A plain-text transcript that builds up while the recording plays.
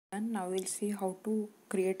And now we'll see how to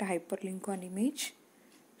create a hyperlink on image.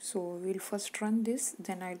 So we'll first run this,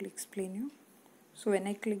 then I'll explain you. So when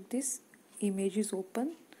I click this, image is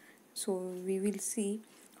open. So we will see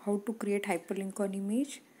how to create hyperlink on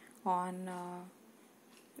image on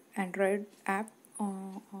Android app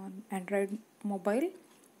on Android mobile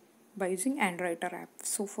by using anWriter app.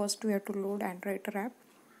 So first we have to load anWriter app.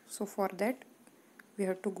 So for that we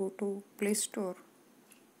have to go to Play Store.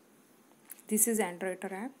 This is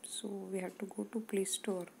anWriter app, so we have to go to Play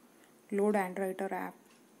Store, load anWriter app,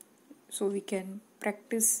 so we can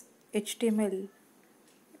practice HTML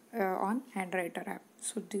on anWriter app.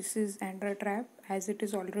 So this is anWriter app as it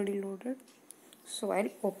is already loaded, so I'll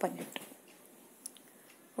open it.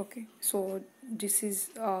 Okay, so this is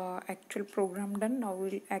actual program done. Now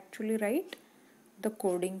we'll actually write the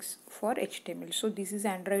codings for HTML. So this is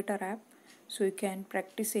anWriter app. So you can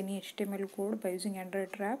practice any HTML code by using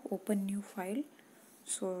anWriter app. Open new file.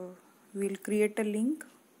 So we'll create a link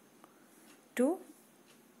to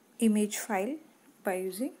image file by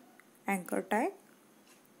using anchor tag,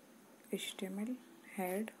 HTML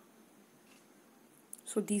head.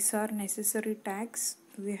 So these are necessary tags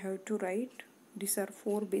we have to write. These are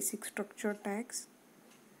 4 basic structure tags.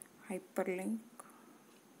 Hyperlink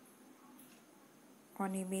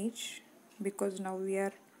on image, because now we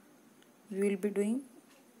will be doing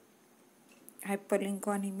hyperlink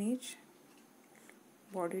on image.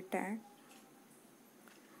 Body tag,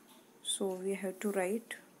 so we have to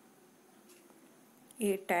write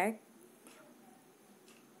a tag.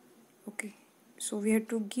 Okay, so we have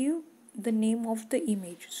to give the name of the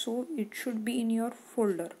image, so it should be in your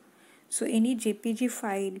folder. So any JPG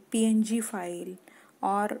file, PNG file,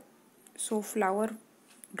 or so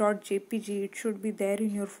flower.jpg, it should be there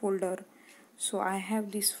in your folder. So I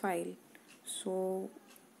have this file, so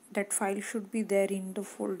that file should be there in the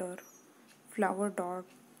folder flower.jpg.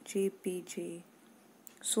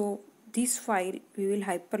 So this file we will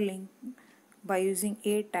hyperlink by using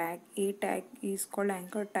a tag. A tag is called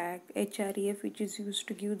anchor tag, href, which is used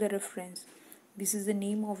to give the reference. This is the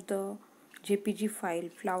name of the JPG file,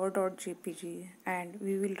 flower.jpg, and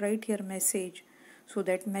we will write here message, so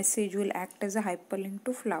that message will act as a hyperlink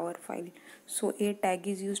to flower file. So a tag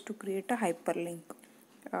is used to create a hyperlink.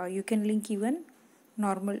 You can link even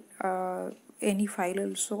normal any file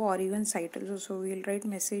also, or even site also. So we will write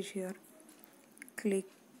message here, click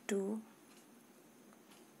to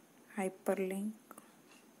hyperlink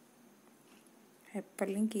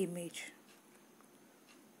image.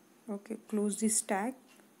 Okay, close this tag.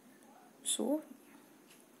 So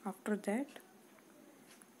after that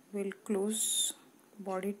we'll close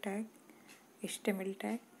body tag, HTML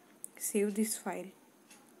tag, save this file,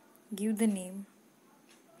 give the name.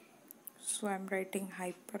 So I'm writing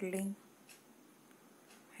hyperlink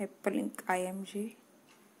img,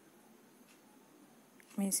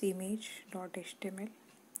 means image.html.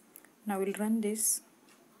 Now we'll run this,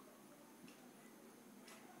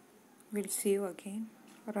 we'll save again,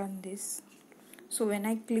 run this. So when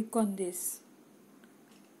I click on this,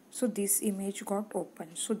 so this image got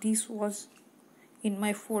open. So this was in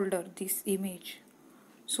my folder, this image.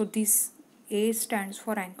 So this A stands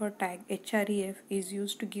for anchor tag, href is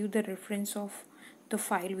used to give the reference of the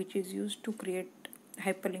file which is used to create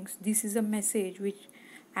hyperlinks. This is a message which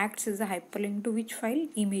acts as a hyperlink to which file?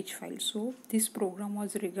 Image file. So this program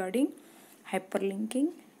was regarding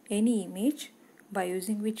hyperlinking any image by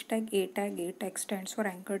using which tag? A tag. A tag stands for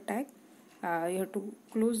anchor tag. You have to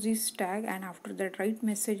close this tag, and after that write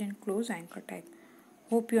message and close anchor tag.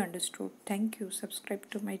 Hope you understood. Thank you. Subscribe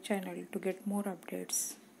to my channel to get more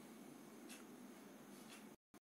updates.